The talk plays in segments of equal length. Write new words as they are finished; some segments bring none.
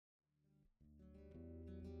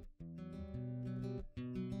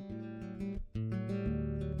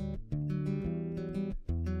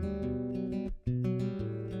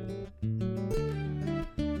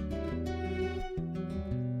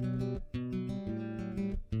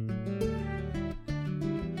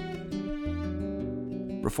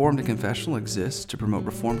Reformed and Confessional exists to promote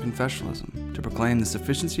Reformed confessionalism, to proclaim the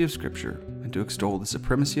sufficiency of Scripture, and to extol the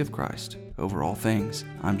supremacy of Christ over all things.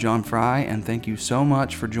 I'm John Fry, and thank you so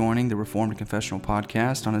much for joining the Reformed and Confessional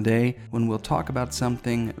podcast on a day when we'll talk about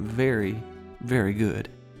something very, very good.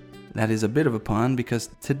 That is a bit of a pun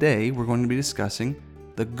because today we're going to be discussing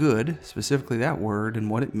the good, specifically that word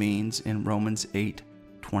and what it means in Romans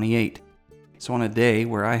 8:28. So on a day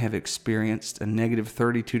where I have experienced a negative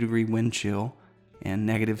 32-degree wind chill and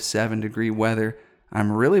negative 7-degree weather,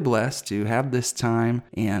 I'm really blessed to have this time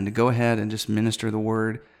and to go ahead and just minister the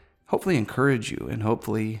word, hopefully encourage you and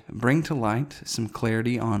hopefully bring to light some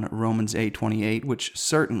clarity on Romans 8:28, which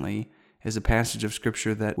certainly is a passage of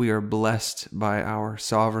Scripture that we are blessed by our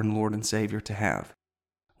sovereign Lord and Savior to have.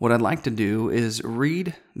 What I'd like to do is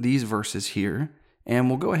read these verses here, and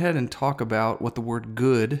we'll go ahead and talk about what the word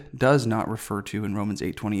good does not refer to in Romans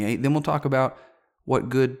 8:28. Then we'll talk about what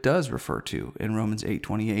good does refer to in Romans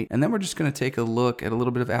 8:28. And then we're just going to take a look at a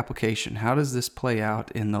little bit of application. How does this play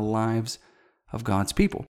out in the lives of God's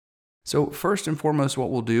people? So first and foremost,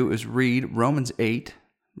 what we'll do is read Romans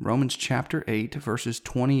chapter 8, verses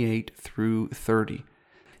 28 through 30.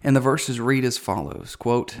 And the verses read as follows,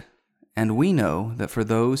 quote, "And we know that for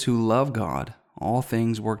those who love God, all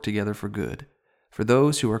things work together for good, for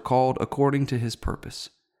those who are called according to his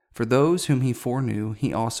purpose. For those whom he foreknew,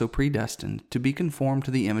 he also predestined to be conformed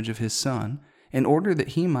to the image of his Son, in order that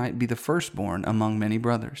he might be the firstborn among many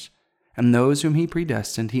brothers. And those whom he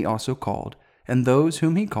predestined, he also called. And those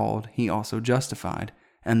whom he called, he also justified.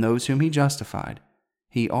 And those whom he justified,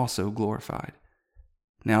 he also glorified."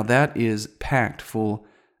 Now that is packed full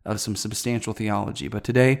of some substantial theology. But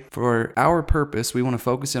today, for our purpose, we want to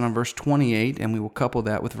focus in on verse 28, and we will couple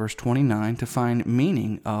that with verse 29 to find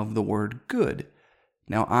meaning of the word good.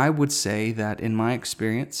 Now, I would say that in my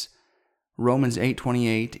experience, Romans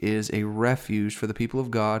 8:28 is a refuge for the people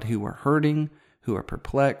of God who are hurting, who are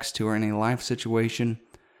perplexed, who are in a life situation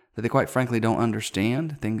that they quite frankly don't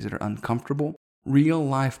understand, things that are uncomfortable. Real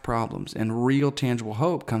life problems and real tangible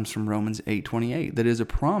hope comes from Romans 8:28. That is a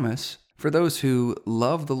promise for those who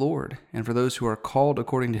love the Lord and for those who are called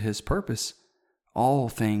according to his purpose. All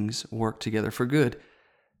things work together for good.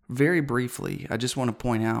 Very briefly, I just want to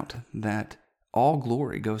point out that all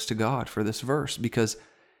glory goes to God for this verse, because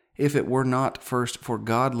if it were not first for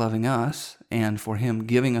God loving us and for him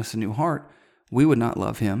giving us a new heart, we would not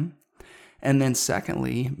love him. And then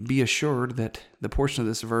secondly, be assured that the portion of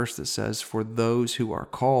this verse that says, "For those who are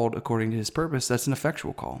called according to his purpose," that's an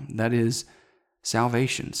effectual call. That is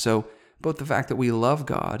salvation. So both the fact that we love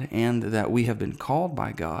God and that we have been called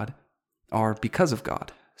by God are because of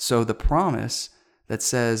God. So the promise that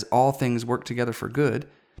says all things work together for good,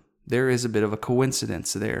 there is a bit of a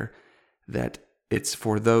coincidence there that it's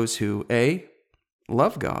for those who, A,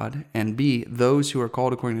 love God, and B, those who are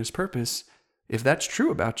called according to his purpose. If that's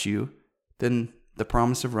true about you, then the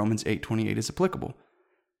promise of Romans 8:28 is applicable,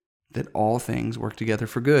 that all things work together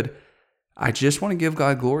for good. I just want to give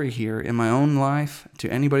God glory here in my own life.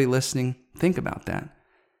 To anybody listening, think about that.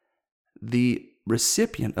 The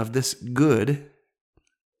recipient of this good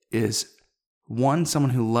is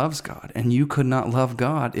someone who loves God, and you could not love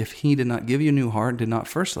God if he did not give you a new heart, did not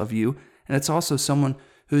first love you. And it's also someone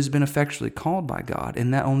who's been effectually called by God,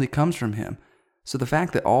 and that only comes from him. So the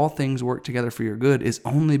fact that all things work together for your good is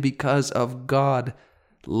only because of God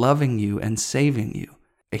loving you and saving you.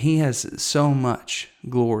 He has so much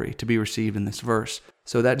glory to be received in this verse.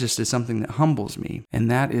 So that just is something that humbles me, and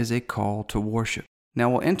that is a call to worship. Now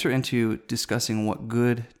we'll enter into discussing what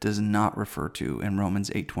good does not refer to in Romans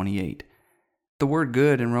 8:28. The word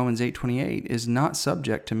good in Romans 8:28 is not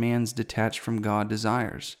subject to man's detached from God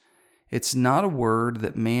desires. It's not a word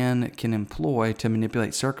that man can employ to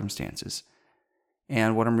manipulate circumstances.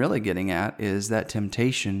 And what I'm really getting at is that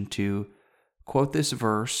temptation to quote this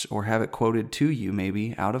verse or have it quoted to you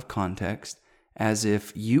maybe out of context as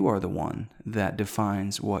if you are the one that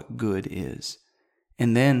defines what good is.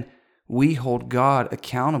 And then we hold God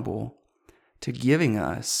accountable to giving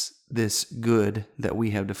us this good that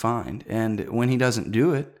we have defined. And when he doesn't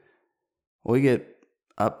do it, we get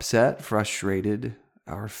upset, frustrated,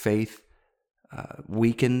 our faith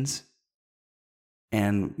weakens,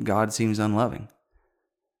 and God seems unloving.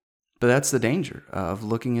 But that's the danger of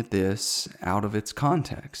looking at this out of its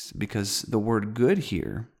context, because the word good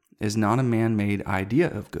here is not a man-made idea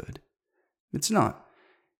of good. It's not.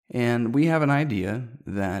 And we have an idea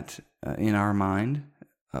that in our mind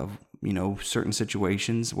of, certain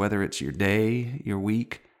situations, whether it's your day, your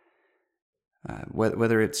week,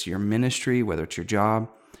 whether it's your ministry, whether it's your job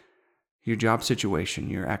situation,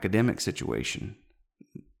 your academic situation.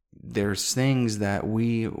 There's things that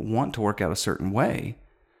we want to work out a certain way,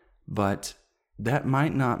 but that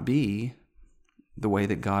might not be the way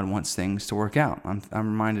that God wants things to work out. I'm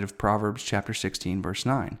reminded of Proverbs chapter 16, verse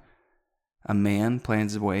 9. A man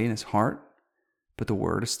plans his way in his heart, but the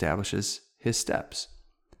word establishes his steps.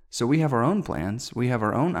 So we have our own plans, we have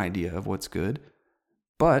our own idea of what's good,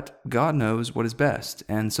 but God knows what is best.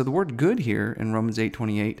 And so the word good here in Romans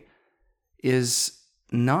 8:28 is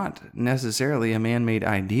not necessarily a man-made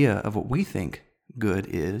idea of what we think good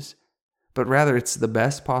is, but rather it's the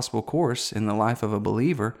best possible course in the life of a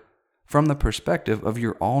believer from the perspective of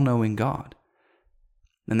your all-knowing God.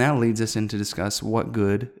 And that leads us in to discuss what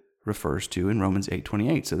good refers to in Romans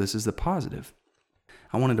 8:28. So this is the positive.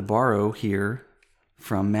 I wanted to borrow here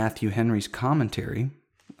from Matthew Henry's commentary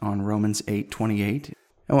on Romans 8:28.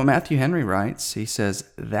 And what Matthew Henry writes, he says,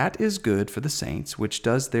 "That is good for the saints, which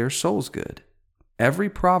does their souls good. Every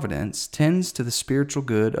providence tends to the spiritual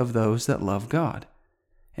good of those that love God,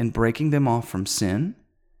 in breaking them off from sin,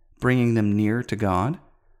 bringing them near to God,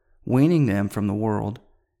 weaning them from the world,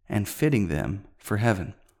 and fitting them for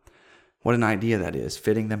heaven." What an idea that is,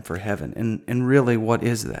 fitting them for heaven. And really, what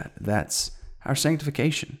is that? That's our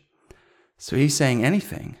sanctification. So he's saying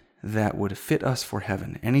anything that would fit us for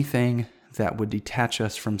heaven, anything that would detach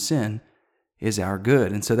us from sin, is our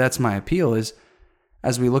good. And so that's my appeal, is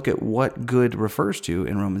as we look at what good refers to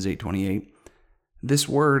in Romans 8:28, this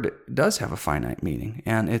word does have a finite meaning,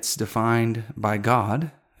 and it's defined by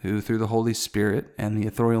God, who through the Holy Spirit and the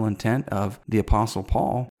authorial intent of the Apostle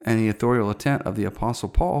Paul,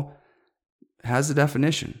 has a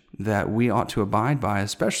definition that we ought to abide by,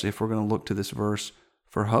 especially if we're going to look to this verse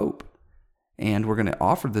for hope. And we're going to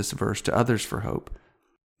offer this verse to others for hope.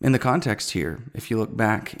 In the context here, if you look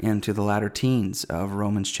back into the latter teens of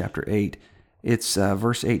Romans chapter 8, it's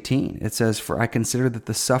verse 18. It says, "For I consider that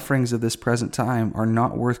the sufferings of this present time are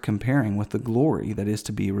not worth comparing with the glory that is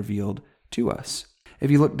to be revealed to us."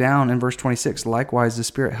 If you look down in verse 26, "Likewise the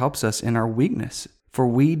Spirit helps us in our weakness, for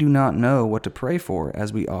we do not know what to pray for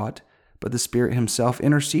as we ought, but the Spirit himself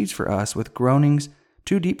intercedes for us with groanings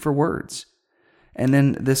too deep for words." And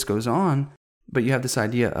then this goes on, but you have this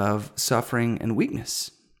idea of suffering and weakness.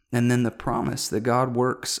 And then the promise that God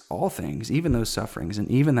works all things, even those sufferings and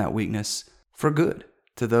even that weakness, for good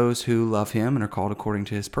to those who love him and are called according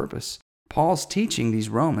to his purpose. Paul's teaching these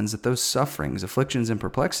Romans that those sufferings, afflictions, and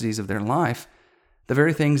perplexities of their life, the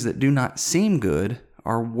very things that do not seem good,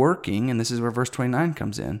 are working, and this is where verse 29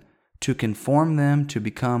 comes in, to conform them to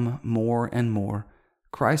become more and more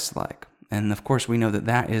Christ-like. And of course, we know that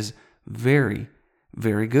that is very,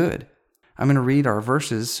 very good. I'm going to read our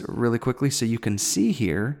verses really quickly so you can see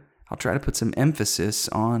here. I'll try to put some emphasis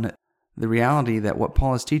on the reality that what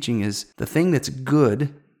Paul is teaching is the thing that's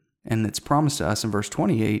good and that's promised to us in verse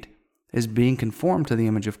 28 is being conformed to the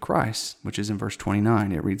image of Christ, which is in verse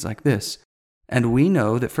 29. It reads like this: "And we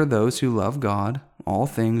know that for those who love God, all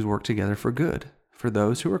things work together for good, for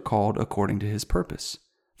those who are called according to his purpose.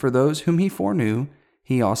 For those whom he foreknew,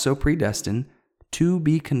 he also predestined to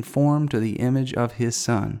be conformed to the image of his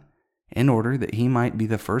Son, in order that he might be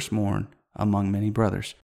the firstborn among many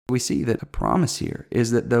brothers." We see that the promise here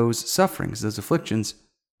is that those sufferings, those afflictions,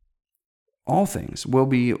 all things will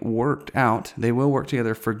be worked out. They will work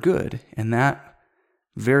together for good. And that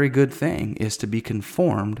very good thing is to be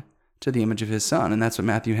conformed to the image of his Son. And that's what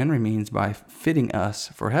Matthew Henry means by fitting us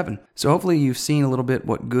for heaven. So hopefully you've seen a little bit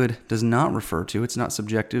what good does not refer to. It's not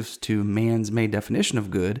subjective to man's made definition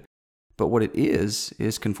of good, but what it is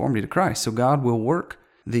conformity to Christ. So God will work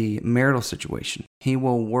the marital situation. He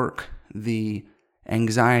will work the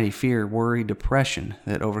anxiety, fear, worry, depression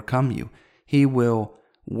that overcome you. He will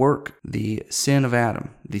work the sin of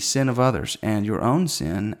Adam, the sin of others, and your own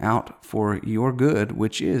sin out for your good,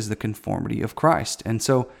 which is the conformity of Christ. And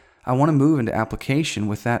so I want to move into application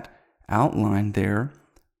with that outline there.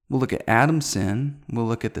 We'll look at Adam's sin, we'll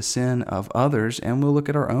look at the sin of others, and we'll look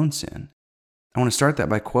at our own sin. I want to start that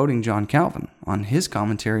by quoting John Calvin. On his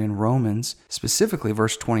commentary in Romans, specifically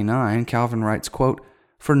verse 29, Calvin writes, quote,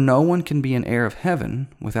 "For no one can be an heir of heaven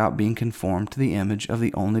without being conformed to the image of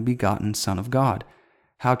the only begotten Son of God."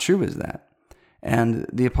 How true is that? And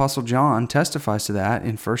the Apostle John testifies to that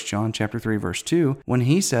in 1 John chapter 3, verse 2, when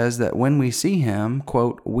he says that when we see him,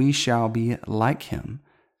 quote, "we shall be like him."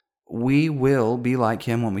 We will be like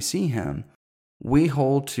him when we see him. We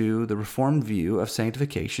hold to the Reformed view of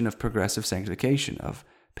sanctification, of progressive sanctification, of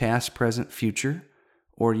past, present, future,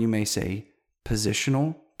 or you may say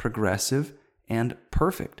positional, progressive, and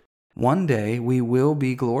perfect. One day we will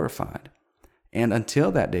be glorified. And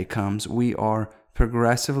until that day comes, we are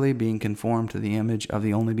progressively being conformed to the image of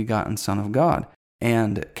the only begotten Son of God.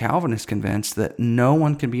 And Calvin is convinced that no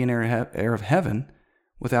one can be an heir of heaven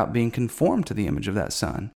without being conformed to the image of that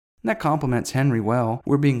Son. And that complements Henry well.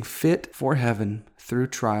 We're being fit for heaven through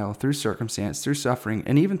trial, through circumstance, through suffering,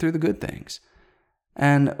 and even through the good things.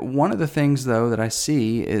 And one of the things, though, that I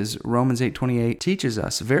see is Romans 8:28 teaches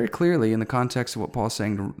us very clearly in the context of what Paul's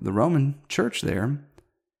saying to the Roman church there,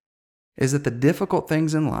 is that the difficult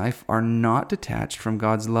things in life are not detached from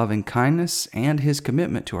God's loving kindness and His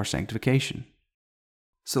commitment to our sanctification.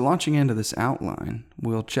 So launching into this outline,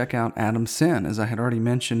 we'll check out Adam's sin. As I had already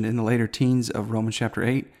mentioned in the later teens of Romans chapter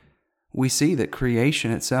 8, we see that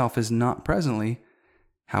creation itself is not presently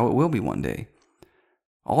how it will be one day.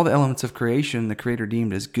 All the elements of creation the Creator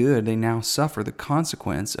deemed as good, they now suffer the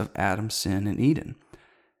consequence of Adam's sin in Eden.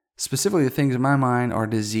 Specifically, the things in my mind are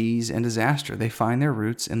disease and disaster. They find their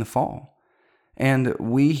roots in the fall. And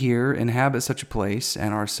we here inhabit such a place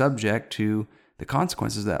and are subject to the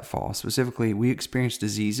consequences of that fall. Specifically, we experience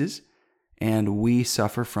diseases and we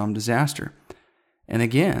suffer from disaster. And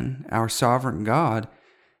again, our sovereign God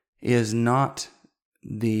is not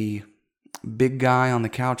the big guy on the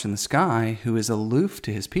couch in the sky who is aloof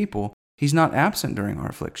to His people. He's not absent during our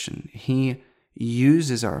affliction. He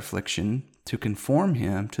uses our affliction to conform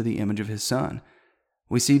Him to the image of His Son.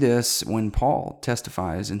 We see this when Paul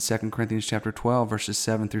testifies in 2 Corinthians chapter 12, verses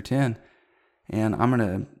 7 through 10. And I'm going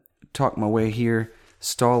to talk my way here,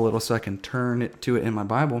 stall a little so I can turn to it in my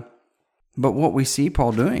Bible. But what we see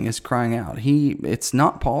Paul doing is crying out. It's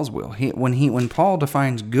not Paul's will. When Paul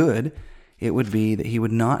defines good, it would be that he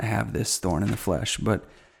would not have this thorn in the flesh, but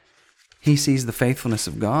he sees the faithfulness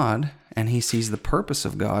of God, and he sees the purpose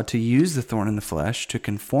of God to use the thorn in the flesh to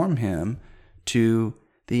conform him to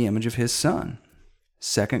the image of His Son.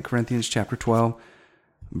 2 Corinthians chapter 12,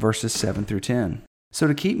 verses 7 through 10. So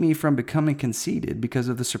to keep me from becoming conceited because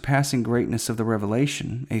of the surpassing greatness of the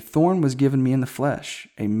revelation, a thorn was given me in the flesh,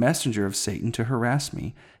 a messenger of Satan to harass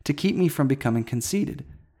me, to keep me from becoming conceited.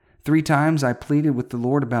 3 times I pleaded with the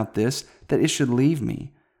Lord about this, that it should leave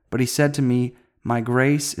me. But He said to me, My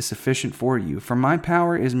grace is sufficient for you, for my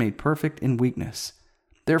power is made perfect in weakness.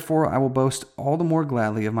 Therefore I will boast all the more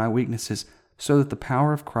gladly of my weaknesses, so that the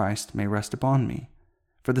power of Christ may rest upon me.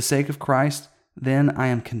 For the sake of Christ, then I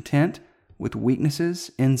am content with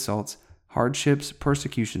weaknesses, insults, hardships,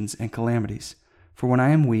 persecutions, and calamities. For when I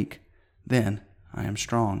am weak, then I am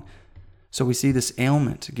strong. So we see this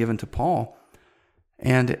ailment given to Paul,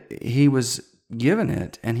 and he was given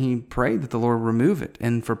it, and he prayed that the Lord remove it.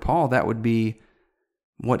 And for Paul, that would be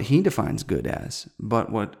what he defines good as.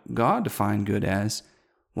 But what God defined good as,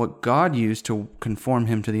 what God used to conform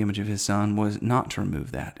him to the image of His Son, was not to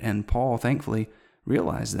remove that. And Paul, thankfully,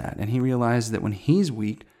 realized that. And he realized that when he's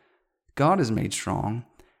weak, God is made strong,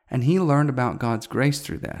 and he learned about God's grace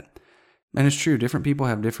through that. And it's true, different people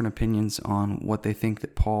have different opinions on what they think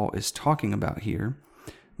that Paul is talking about here,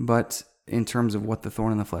 but in terms of what the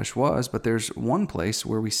thorn in the flesh was. But there's one place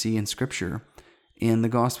where we see in Scripture, in the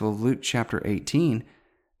Gospel of Luke chapter 18,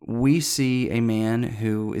 we see a man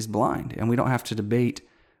who is blind, and we don't have to debate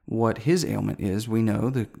what his ailment is. We know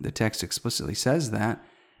the text explicitly says that.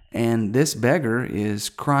 And this beggar is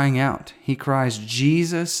crying out. He cries,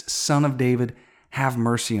 Jesus, Son of David, have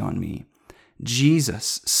mercy on me.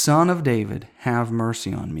 Jesus, Son of David, have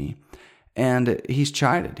mercy on me. And he's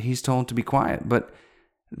chided. He's told to be quiet. But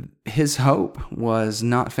his hope was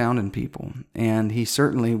not found in people. And he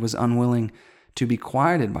certainly was unwilling to be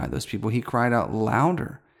quieted by those people. He cried out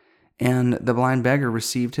louder. And the blind beggar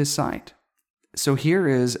received his sight. So here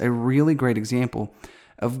is a really great example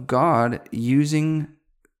of God using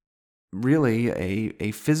really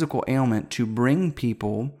a physical ailment to bring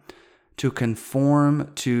people to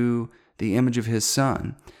conform to the image of His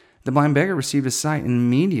Son. The blind beggar received his sight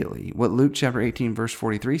immediately. What Luke chapter 18 verse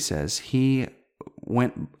 43 says, he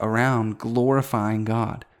went around glorifying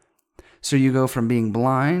God. So you go from being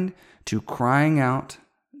blind to crying out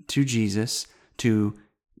to Jesus to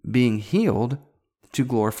being healed to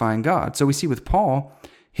glorifying God. So we see with Paul,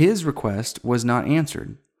 his request was not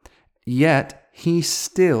answered, yet he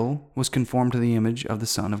still was conformed to the image of the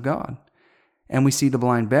Son of God. And we see the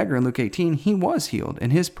blind beggar in Luke 18, he was healed,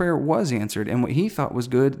 and his prayer was answered, and what he thought was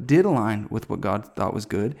good did align with what God thought was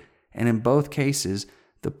good, and in both cases,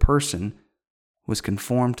 the person was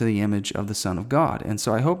conformed to the image of the Son of God. And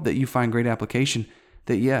so I hope that you find great application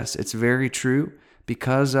that yes, it's very true,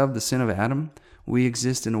 because of the sin of Adam, we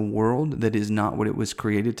exist in a world that is not what it was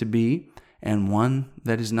created to be, and one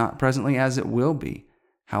that is not presently as it will be.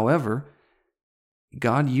 However,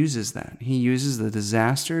 God uses that. He uses the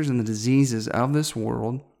disasters and the diseases of this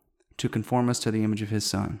world to conform us to the image of His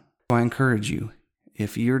Son. So I encourage you,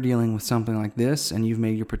 if you're dealing with something like this and you've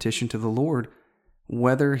made your petition to the Lord,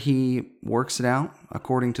 whether He works it out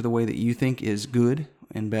according to the way that you think is good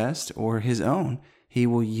and best or His own, He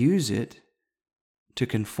will use it to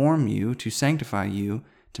conform you, to sanctify you,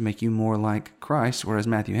 to make you more like Christ, or as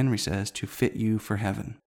Matthew Henry says, to fit you for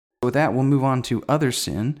heaven. With that, we'll move on to other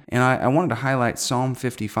sin, and I wanted to highlight Psalm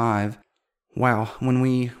 55. Wow, when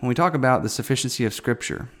we talk about the sufficiency of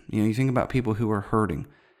Scripture, you think about people who are hurting,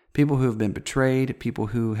 people who have been betrayed, people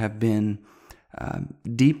who have been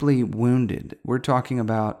deeply wounded. We're talking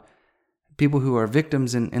about people who are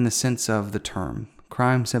victims in the sense of the term.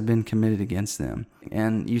 Crimes have been committed against them.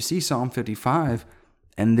 And you see Psalm 55,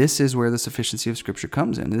 and this is where the sufficiency of Scripture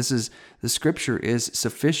comes in. The Scripture is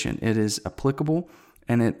sufficient. It is applicable,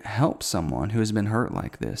 and it helps someone who has been hurt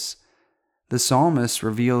like this. The psalmist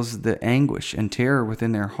reveals the anguish and terror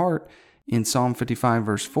within their heart in Psalm 55,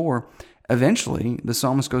 verse 4. Eventually, the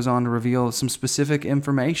psalmist goes on to reveal some specific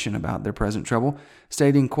information about their present trouble,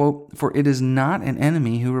 stating, quote, "For it is not an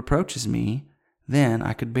enemy who reproaches me, then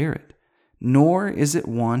I could bear it. Nor is it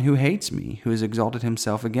one who hates me, who has exalted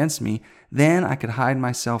himself against me, then I could hide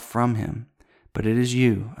myself from him. But it is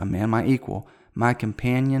you, a man my equal, my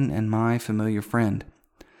companion and my familiar friend."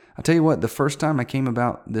 I'll tell you what, the first time I came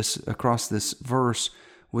across this verse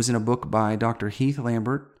was in a book by Dr. Heath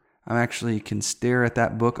Lambert. I actually can stare at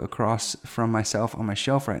that book across from myself on my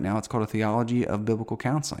shelf right now. It's called A Theology of Biblical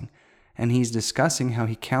Counseling. And he's discussing how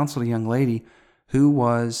he counseled a young lady who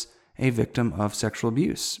was a victim of sexual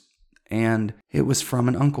abuse. And it was from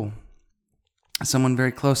an uncle, someone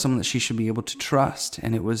very close, someone that she should be able to trust.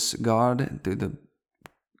 And it was God, through the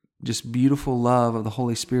just beautiful love of the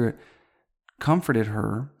Holy Spirit, comforted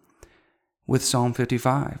her with Psalm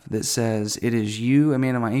 55 that says, "It is you, a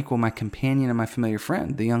man of my equal, my companion and my familiar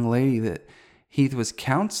friend." The young lady that Heath was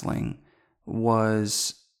counseling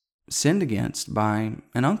was sinned against by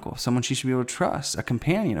an uncle, someone she should be able to trust, a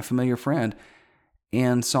companion, a familiar friend.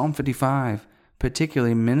 And Psalm 55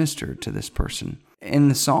 particularly ministered to this person. And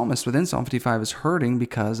the psalmist within Psalm 55 is hurting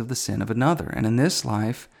because of the sin of another. And in this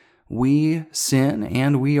life, we sin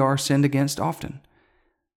and we are sinned against often.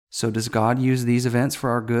 So does God use these events for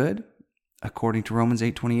our good? According to Romans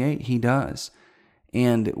 8:28, he does.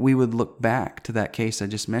 And we would look back to that case I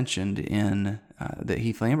just mentioned that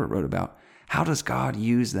Heath Lambert wrote about. How does God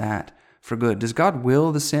use that for good? Does God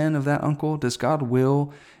will the sin of that uncle? Does God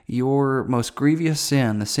will your most grievous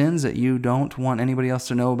sin, the sins that you don't want anybody else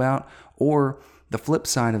to know about? Or the flip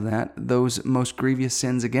side of that, those most grievous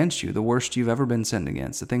sins against you, the worst you've ever been sinned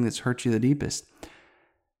against, the thing that's hurt you the deepest.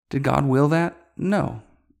 Did God will that? No.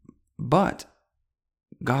 But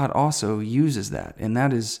God also uses that. And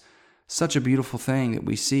that is such a beautiful thing that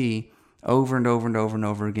we see over and over and over and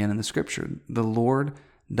over again in the Scripture. The Lord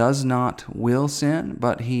does not will sin,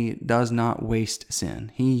 but he does not waste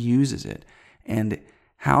sin. He uses it. And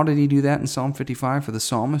how did he do that in Psalm 55 for the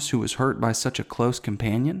psalmist who was hurt by such a close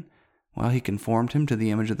companion? Well, he conformed him to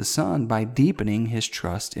the image of the Son by deepening his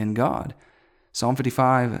trust in God. Psalm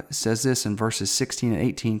 55 says this in verses 16 and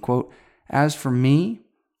 18, quote, "As for me,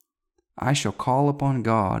 I shall call upon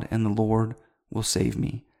God, and the Lord will save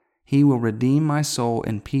me. He will redeem my soul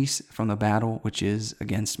in peace from the battle which is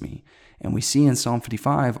against me." And we see in Psalm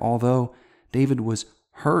 55, although David was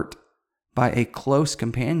hurt by a close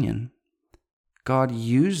companion, God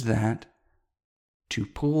used that to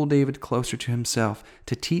pull David closer to himself,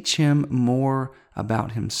 to teach him more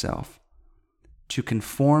about himself, to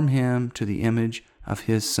conform him to the image of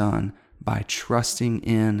his Son by trusting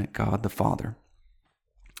in God the Father.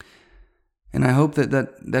 And I hope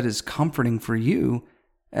that is comforting for you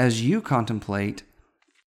as you contemplate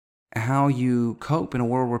how you cope in a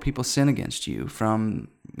world where people sin against you from,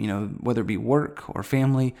 whether it be work or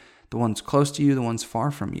family, the ones close to you, the ones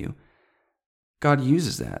far from you. God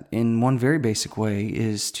uses that in one very basic way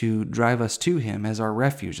is to drive us to him as our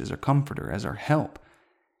refuge, as our comforter, as our help.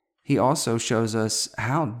 He also shows us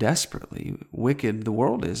how desperately wicked the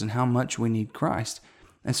world is and how much we need Christ.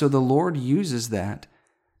 And so the Lord uses that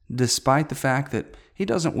despite the fact that he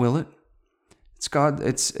doesn't will it.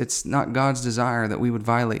 It's not God's desire that we would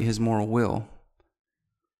violate his moral will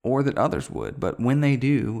or that others would, but when they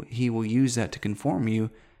do, he will use that to conform you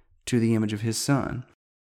to the image of his Son.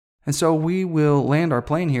 And so we will land our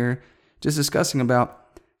plane here just discussing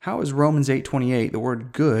about how is Romans 8:28, the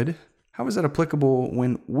word good, how is that applicable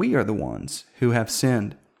when we are the ones who have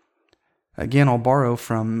sinned? Again, I'll borrow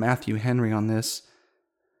from Matthew Henry on this.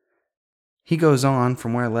 He goes on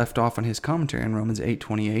from where I left off on his commentary in Romans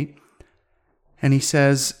 8:28, and he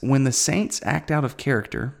says, "When the saints act out of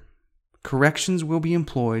character, corrections will be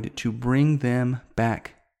employed to bring them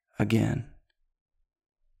back again."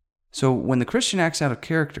 So when the Christian acts out of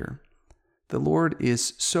character, the Lord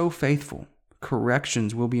is so faithful.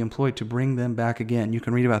 Corrections will be employed to bring them back again. You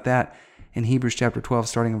can read about that in Hebrews chapter 12,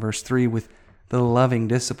 starting in verse 3, with the loving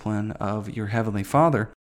discipline of your Heavenly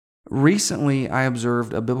Father. Recently, I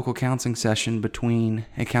observed a biblical counseling session between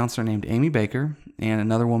a counselor named Amy Baker and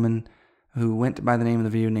another woman who went by the name of the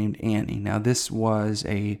video named Annie. Now, this was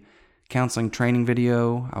a counseling training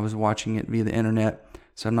video. I was watching it via the internet,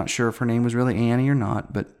 so I'm not sure if her name was really Annie or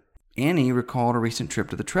not, but Annie recalled a recent trip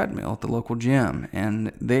to the treadmill at the local gym,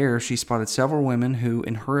 and there she spotted several women who,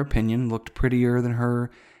 in her opinion, looked prettier than her,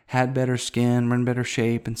 had better skin, were in better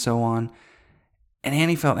shape, and so on. And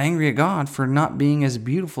Annie felt angry at God for not being as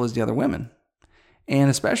beautiful as the other women.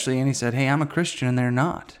 And especially Annie said, hey, I'm a Christian and they're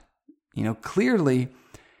not. Clearly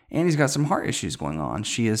Annie's got some heart issues going on.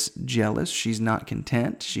 She is jealous. She's not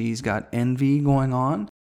content. She's got envy going on.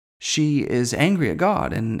 She is angry at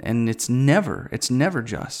God, and it's never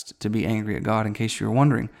just to be angry at God, in case you're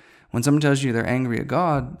wondering. When someone tells you they're angry at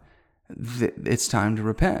God, it's time to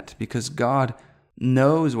repent, because God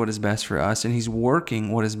knows what is best for us, and He's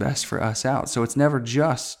working what is best for us out. So it's never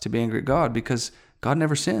just to be angry at God, because God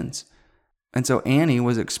never sins. And so Annie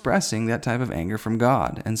was expressing that type of anger from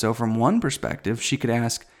God. And so from one perspective, she could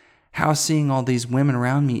ask, how is seeing all these women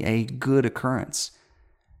around me a good occurrence?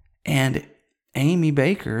 And Amy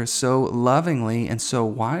Baker so lovingly and so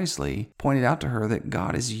wisely pointed out to her that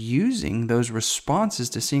God is using those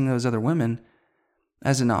responses to seeing those other women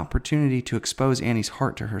as an opportunity to expose Annie's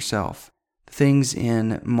heart to herself. Things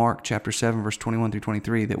in Mark chapter 7, verse 21 through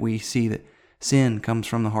 23 that we see that sin comes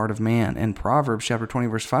from the heart of man. And Proverbs chapter 20,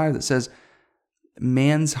 verse 5 that says,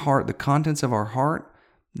 man's heart, the contents of our heart,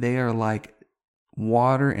 they are like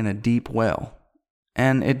water in a deep well.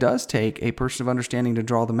 And it does take a person of understanding to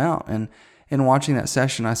draw them out. And in watching that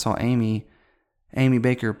session, I saw Amy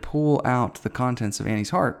Baker pull out the contents of Annie's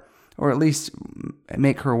heart, or at least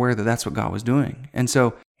make her aware that that's what God was doing. And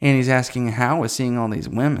so Annie's asking, how is seeing all these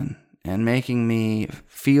women and making me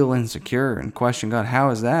feel insecure and question God, how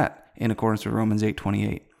is that in accordance with Romans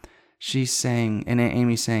 8:28? She's saying, and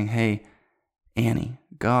Amy's saying, hey, Annie,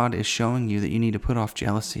 God is showing you that you need to put off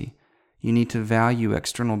jealousy. You need to value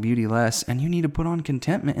external beauty less, and you need to put on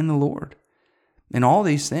contentment in the Lord. And all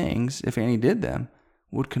these things, if Annie did them,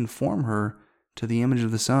 would conform her to the image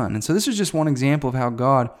of the Son. And so this is just one example of how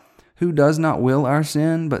God, who does not will our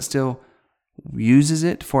sin, but still uses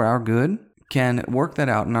it for our good, can work that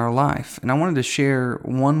out in our life. And I wanted to share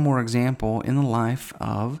one more example in the life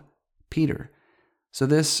of Peter. So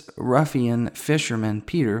this ruffian fisherman,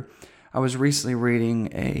 Peter, I was recently reading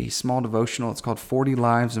a small devotional. It's called 40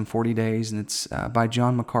 Lives in 40 Days, and it's by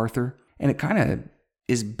John MacArthur. And it kind of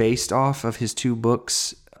is based off of his two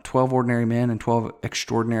books, 12 Ordinary Men and 12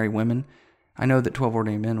 Extraordinary Women. I know that 12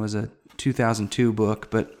 Ordinary Men was a 2002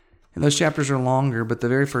 book, but those chapters are longer, but the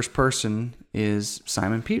very first person is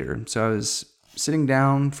Simon Peter. So I was sitting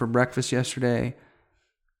down for breakfast yesterday,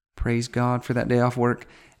 praise God for that day off work,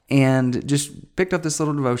 and just picked up this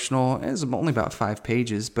little devotional. It's only about 5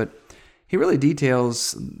 pages, but he really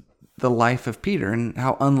details the life of Peter and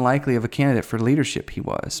how unlikely of a candidate for leadership he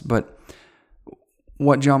was. But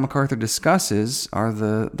what John MacArthur discusses are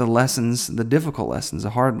the lessons, the difficult lessons,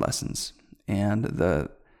 the hard lessons, and the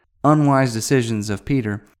unwise decisions of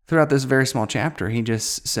Peter. Throughout this very small chapter, he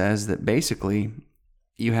just says that basically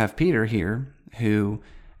you have Peter here who,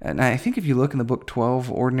 and I think if you look in the book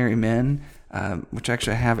 12 Ordinary Men, which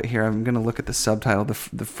actually I have it here, I'm going to look at the subtitle.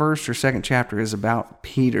 The first or second chapter is about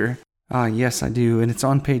Peter. Yes, I do. And it's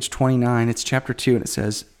on page 29. It's chapter 2, and it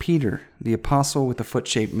says, Peter, the apostle with the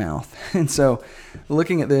foot-shaped mouth. And so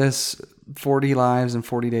looking at this 40 Lives in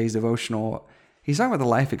 40 Days devotional, he's talking about the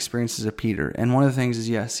life experiences of Peter. And one of the things is,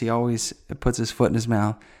 yes, he always puts his foot in his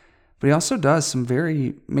mouth, but he also does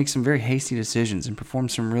makes some very hasty decisions and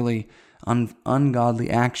performs some really ungodly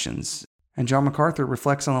actions. And John MacArthur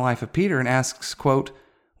reflects on the life of Peter and asks, quote,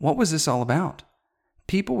 what was this all about?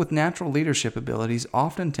 People with natural leadership abilities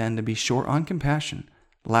often tend to be short on compassion,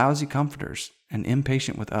 lousy comforters, and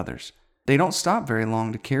impatient with others. They don't stop very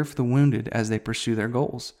long to care for the wounded as they pursue their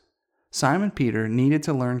goals. Simon Peter needed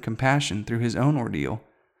to learn compassion through his own ordeal,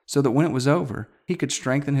 so that when it was over, he could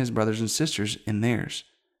strengthen his brothers and sisters in theirs.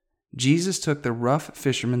 Jesus took the rough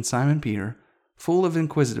fisherman Simon Peter, full of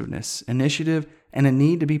inquisitiveness, initiative, and a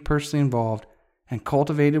need to be personally involved, and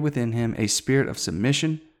cultivated within him a spirit of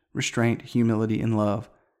submission, restraint, humility, and love,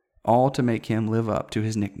 all to make him live up to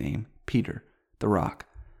his nickname, Peter, the Rock.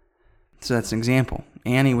 So that's an example.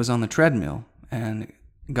 Annie was on the treadmill, and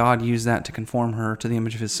God used that to conform her to the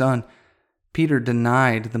image of his Son. Peter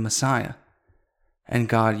denied the Messiah, and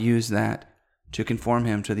God used that to conform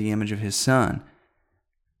him to the image of his Son.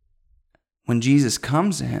 When Jesus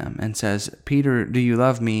comes to him and says, Peter, do you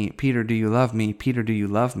love me? Peter, do you love me? Peter, do you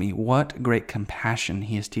love me? What great compassion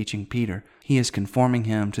he is teaching Peter. He is conforming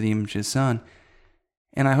him to the image of his Son.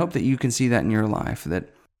 And I hope that you can see that in your life, that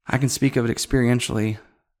I can speak of it experientially.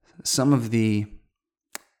 Some of the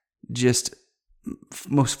just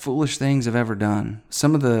most foolish things I've ever done,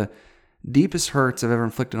 some of the deepest hurts I've ever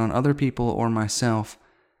inflicted on other people or myself,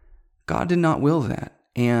 God did not will that.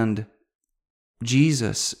 And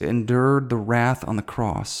Jesus endured the wrath on the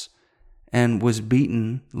cross and was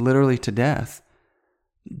beaten literally to death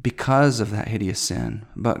because of that hideous sin.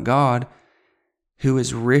 But God, who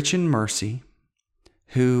is rich in mercy,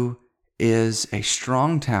 who is a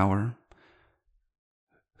strong tower,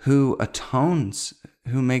 who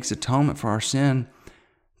makes atonement for our sin,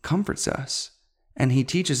 comforts us. And he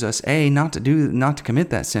teaches us, A, not to commit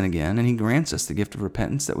that sin again, and he grants us the gift of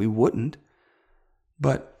repentance that we wouldn't.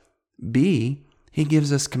 But B, he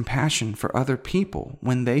gives us compassion for other people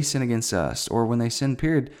when they sin against us, or when they sin,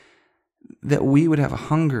 period, that we would have a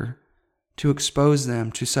hunger to expose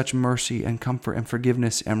them to such mercy and comfort and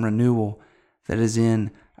forgiveness and renewal that is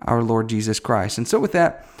in our Lord Jesus Christ. And so with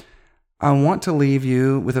that, I want to leave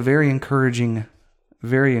you with a very encouraging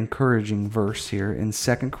verse here in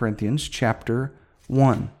 2 Corinthians chapter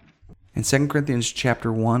 1. In 2 Corinthians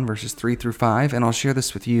chapter 1, verses 3 through 5, and I'll share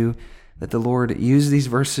this with you, that the Lord used these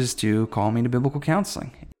verses to call me to biblical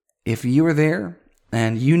counseling. If you are there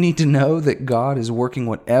and you need to know that God is working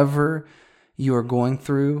whatever you are going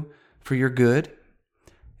through for your good,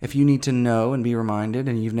 if you need to know and be reminded,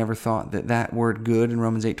 and you've never thought that word good in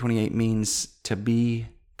Romans 8:28 means to be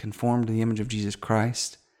conformed to the image of Jesus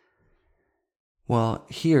Christ, well,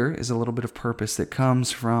 here is a little bit of purpose that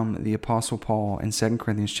comes from the Apostle Paul in 2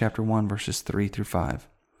 Corinthians chapter 1, verses 3 through 5.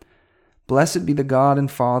 Blessed be the God and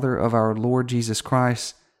Father of our Lord Jesus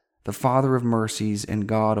Christ, the Father of mercies and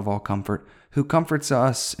God of all comfort, who comforts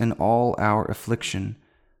us in all our affliction,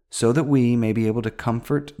 so that we may be able to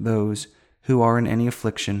comfort those who are in any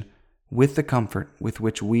affliction with the comfort with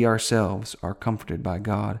which we ourselves are comforted by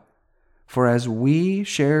God. For as we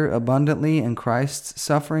share abundantly in Christ's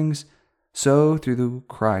sufferings, so through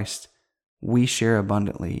Christ we share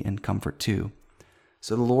abundantly in comfort too.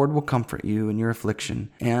 So the Lord will comfort you in your affliction,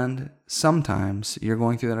 and sometimes you're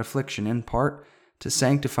going through that affliction in part to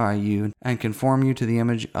sanctify you and conform you to the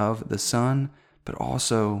image of the Son, but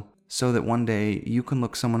also so that one day you can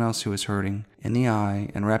look someone else who is hurting in the eye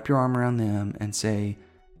and wrap your arm around them and say,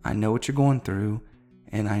 I know what you're going through,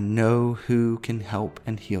 and I know who can help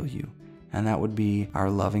and heal you. And that would be our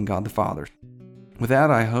loving God the Father. With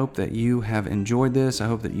that, I hope that you have enjoyed this. I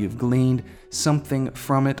hope that you've gleaned something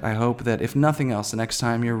from it. I hope that if nothing else, the next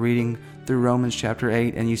time you're reading through Romans chapter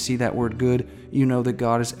 8 and you see that word good, you know that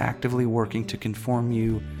God is actively working to conform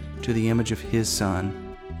you to the image of His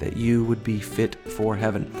Son, that you would be fit for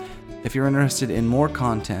heaven. If you're interested in more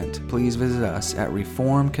content, please visit us at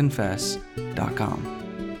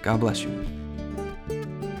reformconfess.com. God bless you.